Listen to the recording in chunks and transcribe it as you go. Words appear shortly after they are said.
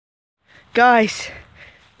Guys,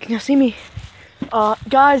 can y'all see me?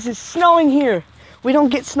 Guys, it's snowing here. We don't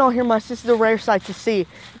get snow here much. This is a rare sight to see.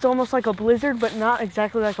 It's almost like a blizzard, but not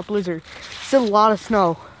exactly like a blizzard. It's a lot of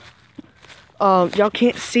snow. Y'all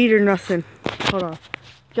can't see it or nothing. Hold on.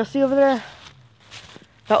 Y'all see over there?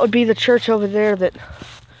 That would be the church over there that...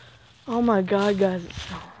 Oh my God, guys, it's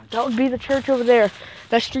snow. That would be the church over there.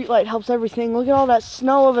 That street light helps everything. Look at all that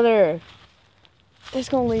snow over there. It's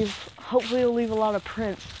gonna leave, hopefully it'll leave a lot of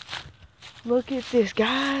prints. Look at this,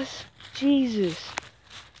 guys. Jesus.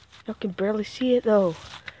 Y'all can barely see it though.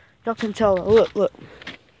 Y'all can tell. Look, look. Can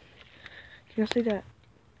y'all see that?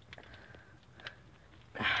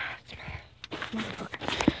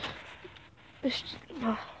 This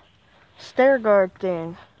stair guard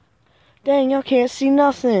thing. Dang, y'all can't see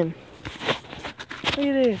nothing. Look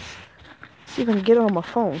at this. Let's see if I can get it on my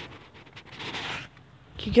phone.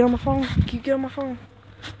 Can you get on my phone? Can you get on my phone?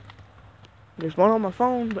 There's one on my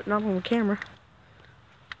phone, but not on the camera.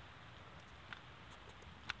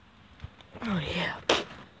 Oh yeah.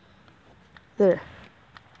 There.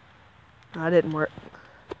 No, that didn't work.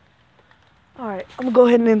 Alright, I'm gonna go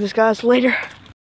ahead and end this, guys. Later.